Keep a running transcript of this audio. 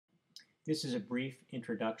This is a brief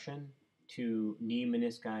introduction to knee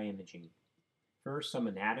menisci imaging. First, some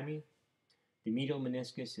anatomy. The medial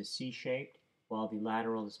meniscus is C-shaped, while the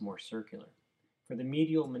lateral is more circular. For the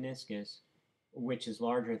medial meniscus, which is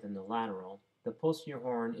larger than the lateral, the posterior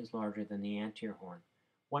horn is larger than the anterior horn.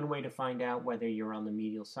 One way to find out whether you're on the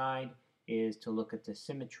medial side is to look at the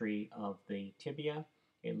symmetry of the tibia.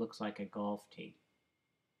 It looks like a golf tee.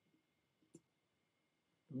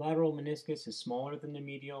 The lateral meniscus is smaller than the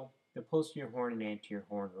medial. The posterior horn and anterior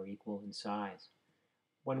horn are equal in size.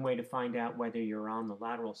 One way to find out whether you're on the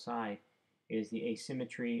lateral side is the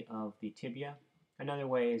asymmetry of the tibia. Another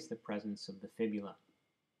way is the presence of the fibula.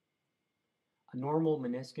 A normal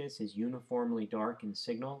meniscus is uniformly dark in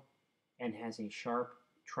signal and has a sharp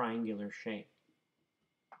triangular shape.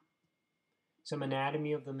 Some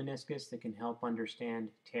anatomy of the meniscus that can help understand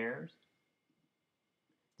tears.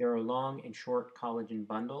 There are long and short collagen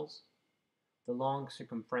bundles. The long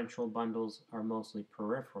circumferential bundles are mostly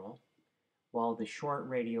peripheral, while the short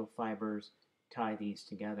radial fibers tie these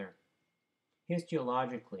together.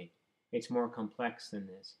 Histologically, it's more complex than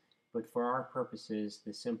this, but for our purposes,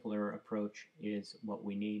 the simpler approach is what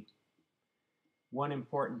we need. One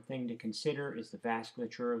important thing to consider is the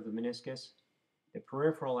vasculature of the meniscus. The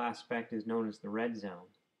peripheral aspect is known as the red zone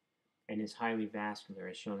and is highly vascular,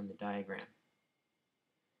 as shown in the diagram.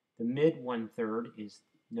 The mid one-third is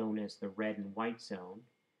known as the red and white zone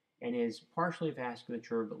and is partially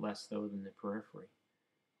vasculature but less so than the periphery.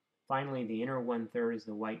 Finally, the inner one-third is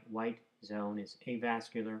the white zone is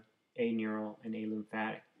avascular, aneural, and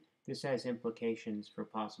alymphatic. This has implications for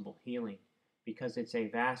possible healing. Because it's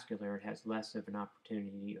avascular, it has less of an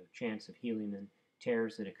opportunity or chance of healing than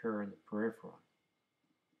tears that occur in the peripheral.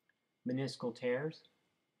 Meniscal tears.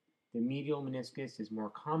 The medial meniscus is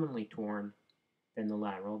more commonly torn than the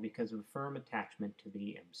lateral because of a firm attachment to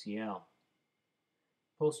the MCL.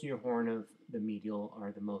 Posterior horn of the medial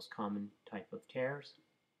are the most common type of tears.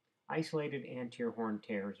 Isolated anterior horn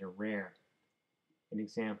tears are rare. An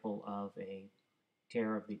example of a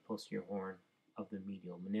tear of the posterior horn of the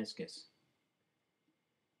medial meniscus.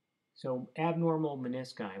 So abnormal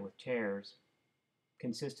menisci with tears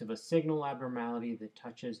consist of a signal abnormality that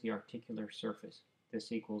touches the articular surface.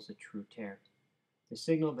 This equals a true tear. The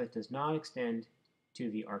signal that does not extend to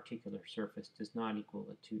the articular surface does not equal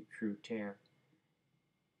a true tear.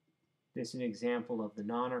 This is an example of the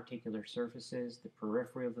non-articular surfaces, the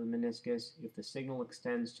periphery of the meniscus. If the signal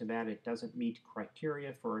extends to that, it doesn't meet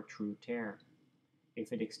criteria for a true tear.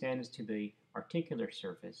 If it extends to the articular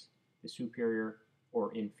surface, the superior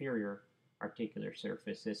or inferior articular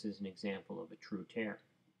surface, this is an example of a true tear.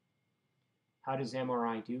 How does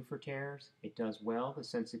MRI do for tears? It does well. The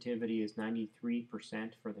sensitivity is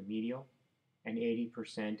 93% for the medial and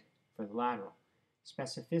 80% for the lateral.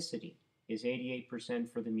 Specificity is 88%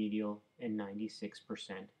 for the medial and 96%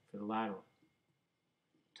 for the lateral.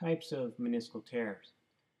 Types of meniscal tears.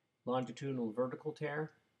 Longitudinal vertical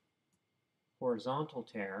tear, horizontal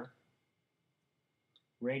tear,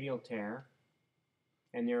 radial tear,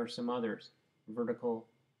 and there are some others, vertical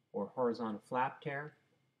or horizontal flap tear,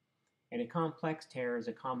 and a complex tear is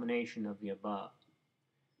a combination of the above.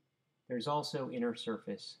 There's also inner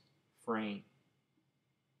surface fraying.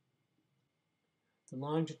 The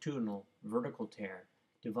longitudinal vertical tear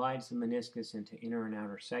divides the meniscus into inner and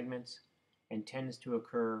outer segments and tends to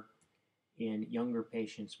occur in younger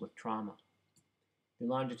patients with trauma. The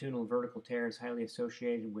longitudinal vertical tear is highly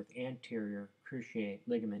associated with anterior cruciate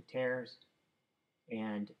ligament tears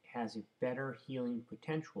and has a better healing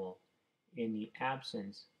potential in the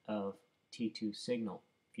absence of T2 signal.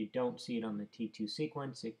 If you don't see it on the T2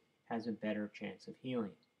 sequence, it has a better chance of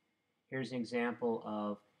healing. Here's an example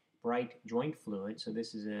of bright joint fluid. So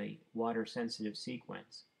this is a water-sensitive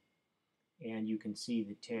sequence. And you can see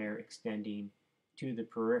the tear extending to the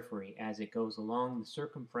periphery as it goes along the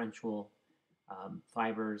circumferential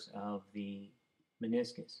fibers of the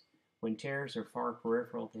meniscus. When tears are far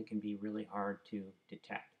peripheral, they can be really hard to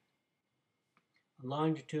detect. A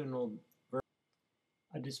longitudinal,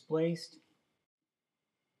 a displaced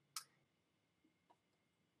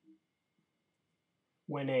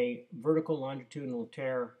when a vertical longitudinal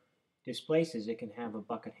tear displaces, it can have a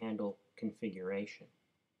bucket handle configuration.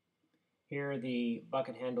 Here the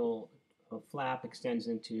bucket handle flap extends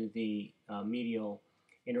into the medial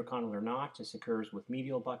intercondylar notch. This occurs with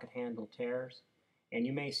medial bucket handle tears, and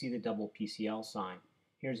you may see the double PCL sign.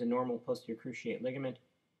 Here's a normal posterior cruciate ligament.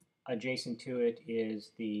 Adjacent to it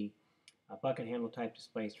is the bucket handle type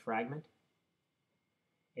displaced fragment.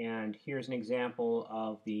 And here's an example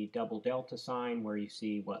of the double delta sign where you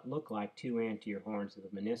see what look like two anterior horns of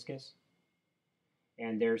the meniscus.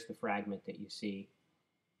 And there's the fragment that you see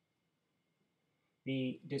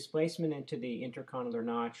The displacement into the intercondylar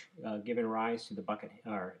notch giving rise to the bucket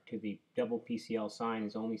or to the double PCL sign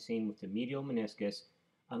is only seen with the medial meniscus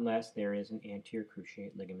unless there is an anterior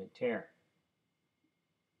cruciate ligament tear.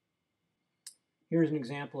 Here's an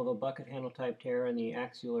example of a bucket handle type tear in the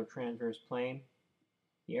axial or transverse plane.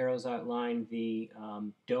 The arrows outline the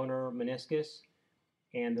donor meniscus,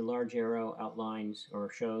 and the large arrow outlines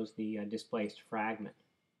or shows the displaced fragment.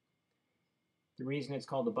 The reason it's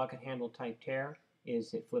called the bucket handle type tear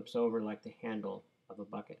is it flips over like the handle of a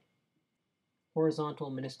bucket.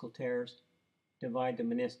 Horizontal meniscal tears divide the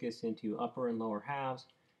meniscus into upper and lower halves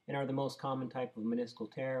and are the most common type of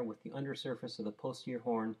meniscal tear, with the undersurface of the posterior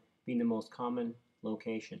horn being the most common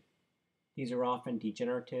location. These are often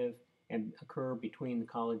degenerative and occur between the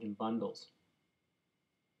collagen bundles.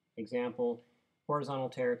 Example, horizontal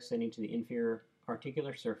tear extending to the inferior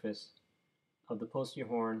articular surface of the posterior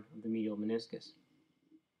horn of the medial meniscus.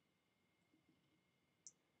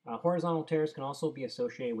 Horizontal tears can also be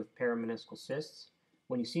associated with parameniscal cysts.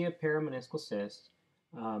 When you see a parameniscal cyst,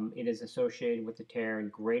 it is associated with a tear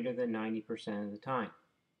greater than 90% of the time.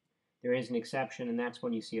 There is an exception, and that's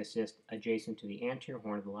when you see a cyst adjacent to the anterior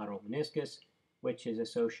horn of the lateral meniscus, which is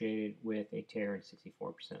associated with a tear in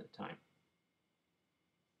 64% of the time.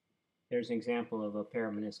 There's an example of a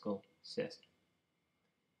parameniscal cyst.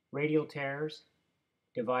 Radial tears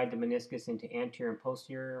divide the meniscus into anterior and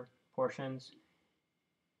posterior portions.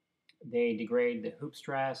 They degrade the hoop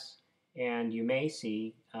stress, and you may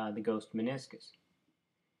see the ghost meniscus.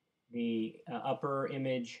 The upper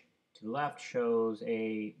image to the left shows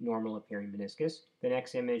a normal appearing meniscus. The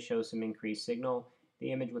next image shows some increased signal.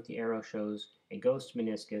 The image with the arrow shows a ghost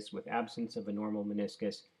meniscus with absence of a normal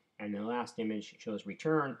meniscus, and the last image shows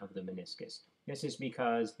return of the meniscus. This is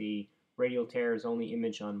because the radial tear is only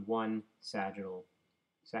imaged on one sagittal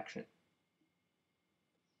section.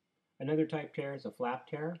 Another type tear is a flap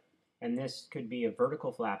tear, and this could be a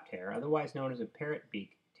vertical flap tear, otherwise known as a parrot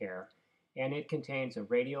beak tear, and it contains a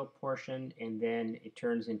radial portion and then it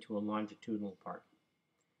turns into a longitudinal part.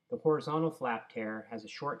 The horizontal flap tear has a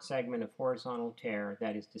short segment of horizontal tear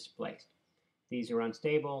that is displaced. These are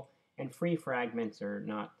unstable, and free fragments are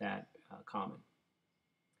not that common.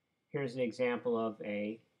 Here's an example of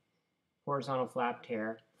a horizontal flap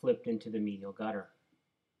tear flipped into the medial gutter.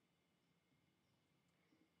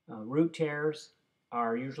 Root tears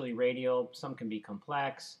are usually radial, some can be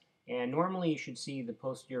complex, and normally you should see the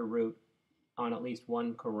posterior root on at least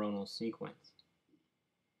one coronal sequence.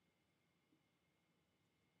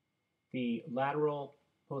 The lateral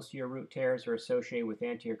posterior root tears are associated with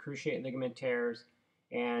anterior cruciate ligament tears,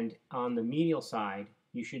 and on the medial side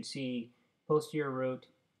you should see posterior root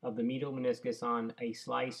of the medial meniscus on a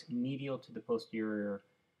slice medial to the posterior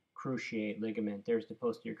cruciate ligament. There's the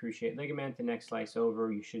posterior cruciate ligament. The next slice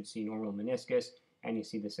over you should see normal meniscus, and you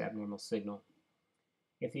see this abnormal signal.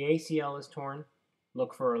 If the ACL is torn,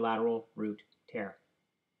 look for a lateral root tear.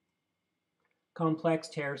 Complex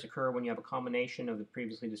tears occur when you have a combination of the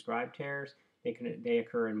previously described tears. They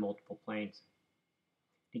occur in multiple planes.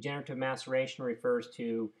 Degenerative maceration refers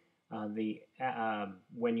to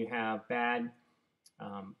when you have bad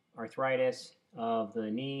arthritis of the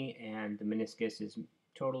knee and the meniscus is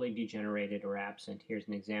totally degenerated or absent. Here's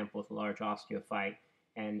an example with a large osteophyte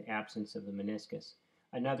and absence of the meniscus.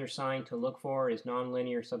 Another sign to look for is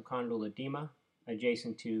nonlinear subcondylar edema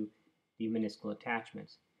adjacent to the meniscal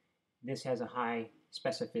attachments. This has a high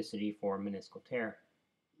specificity for meniscal tear.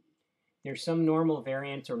 There's some normal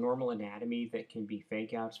variants or normal anatomy that can be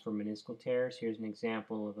fake outs for meniscal tears. Here's an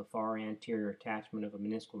example of a far anterior attachment of a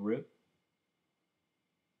meniscal root.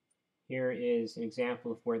 Here is an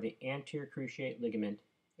example of where the anterior cruciate ligament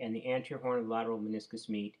and the anterior horn of the lateral meniscus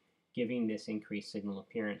meet, giving this increased signal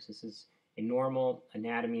appearance. This is a normal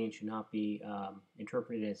anatomy and should not be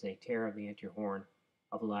interpreted as a tear of the anterior horn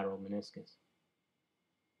of the lateral meniscus.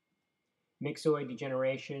 Myxoid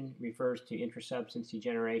degeneration refers to intrasubstance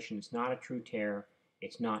degeneration. It's not a true tear.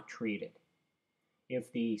 It's not treated.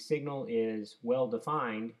 If the signal is well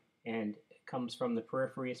defined and comes from the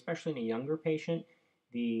periphery, especially in a younger patient,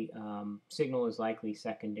 the signal is likely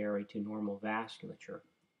secondary to normal vasculature.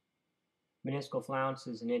 Meniscal flounce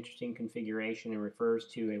is an interesting configuration and refers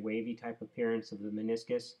to a wavy type appearance of the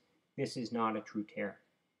meniscus. This is not a true tear.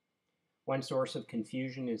 One source of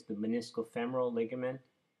confusion is the meniscofemoral ligament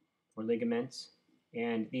or ligaments,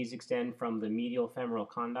 and these extend from the medial femoral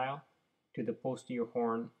condyle to the posterior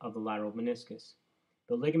horn of the lateral meniscus.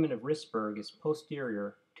 The ligament of Risberg is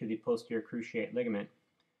posterior to the posterior cruciate ligament.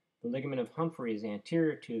 The ligament of Humphrey is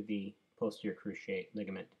anterior to the posterior cruciate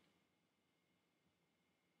ligament.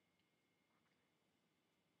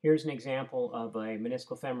 Here's an example of a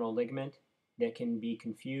meniscofemoral ligament. that can be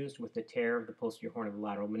confused with the tear of the posterior horn of the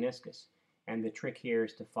lateral meniscus. And the trick here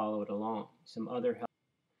is to follow it along. Some other help.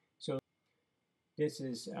 So this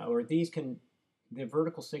is, the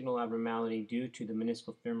vertical signal abnormality due to the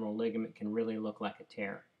meniscal femoral ligament can really look like a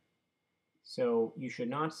tear. So you should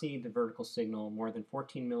not see the vertical signal more than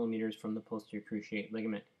 14 millimeters from the posterior cruciate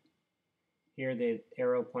ligament. Here the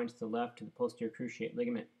arrow points to the left to the posterior cruciate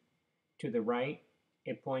ligament. To the right,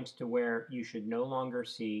 it points to where you should no longer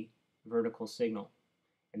see vertical signal,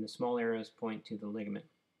 and the small arrows point to the ligament.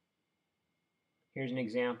 Here's an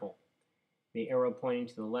example. The arrow pointing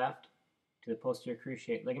to the left to the posterior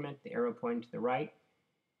cruciate ligament, the arrow pointing to the right.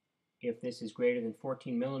 If this is greater than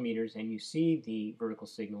 14 millimeters and you see the vertical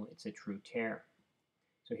signal, it's a true tear.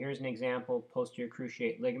 So here's an example, posterior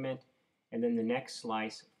cruciate ligament, and then the next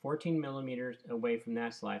slice, 14 millimeters away from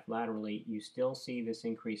that slice laterally, you still see this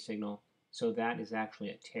increased signal, so that is actually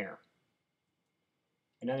a tear.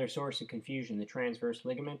 Another source of confusion, the transverse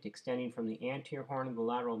ligament extending from the anterior horn of the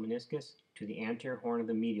lateral meniscus to the anterior horn of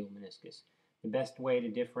the medial meniscus. The best way to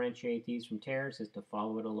differentiate these from tears is to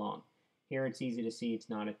follow it along. Here it's easy to see it's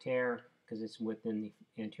not a tear because it's within the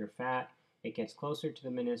anterior fat. It gets closer to the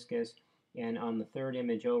meniscus, and on the third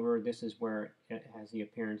image over, this is where it has the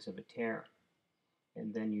appearance of a tear.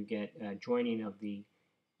 And then you get joining of the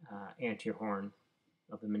anterior horn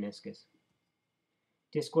of the meniscus.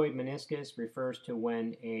 Discoid meniscus refers to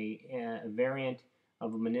when a variant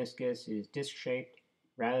of a meniscus is disc-shaped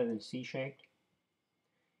rather than C-shaped.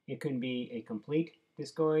 It can be a complete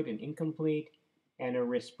discoid, an incomplete, and a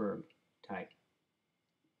Risberg type.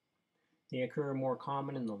 They occur more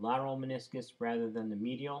common in the lateral meniscus rather than the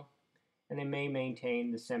medial, and they may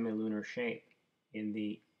maintain the semilunar shape in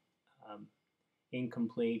the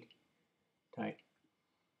incomplete type.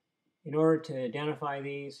 In order to identify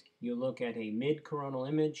these, you look at a mid-coronal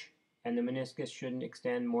image, and the meniscus shouldn't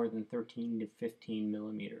extend more than 13 to 15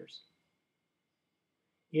 millimeters.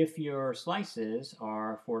 If your slices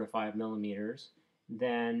are 4 to 5 millimeters,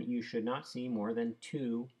 then you should not see more than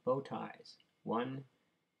 2 bow ties. 1,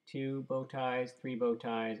 2 bow ties, 3 bow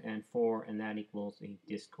ties, and 4, and that equals a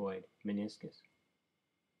discoid meniscus.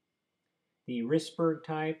 The Risberg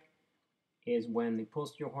type is when the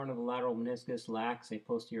posterior horn of the lateral meniscus lacks a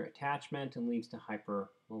posterior attachment and leads to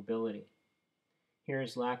hypermobility. Here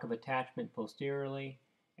is lack of attachment posteriorly,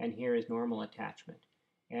 and here is normal attachment.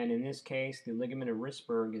 And in this case, the ligament of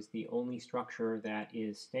Risberg is the only structure that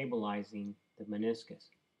is stabilizing the meniscus.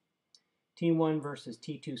 T1 versus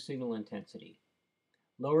T2 signal intensity.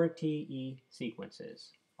 Lower TE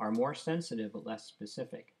sequences are more sensitive but less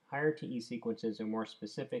specific. Higher TE sequences are more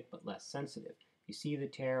specific but less sensitive. You see the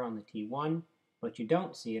tear on the T1, but you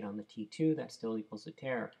don't see it on the T2, that still equals a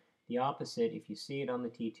tear. The opposite, if you see it on the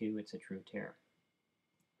T2, it's a true tear.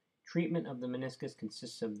 Treatment of the meniscus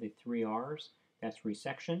consists of the 3 R's. That's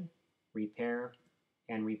resection, repair,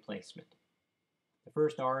 and replacement. The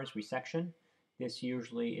first R is resection. This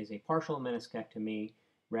usually is a partial meniscectomy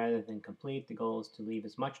rather than complete. The goal is to leave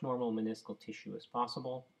as much normal meniscal tissue as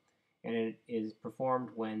possible, and it is performed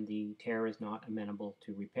when the tear is not amenable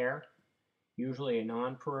to repair. Usually a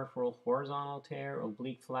non-peripheral horizontal tear,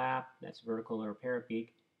 oblique flap, that's vertical or parapeak,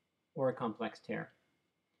 or a complex tear.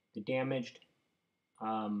 The damaged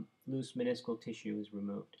loose meniscal tissue is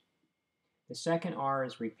removed. The second R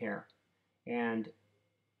is repair, and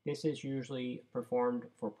this is usually performed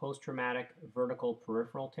for post-traumatic vertical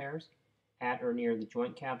peripheral tears at or near the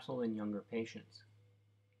joint capsule in younger patients.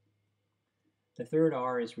 The third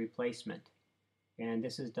R is replacement, and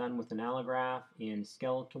this is done with an allograft in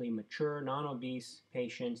skeletally mature, non-obese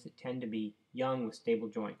patients that tend to be young with stable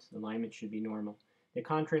joints. Alignment should be normal. The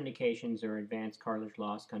contraindications are advanced cartilage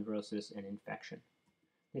loss, chondrosis, and infection.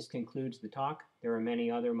 This concludes the talk. There are many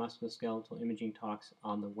other musculoskeletal imaging talks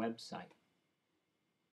on the website.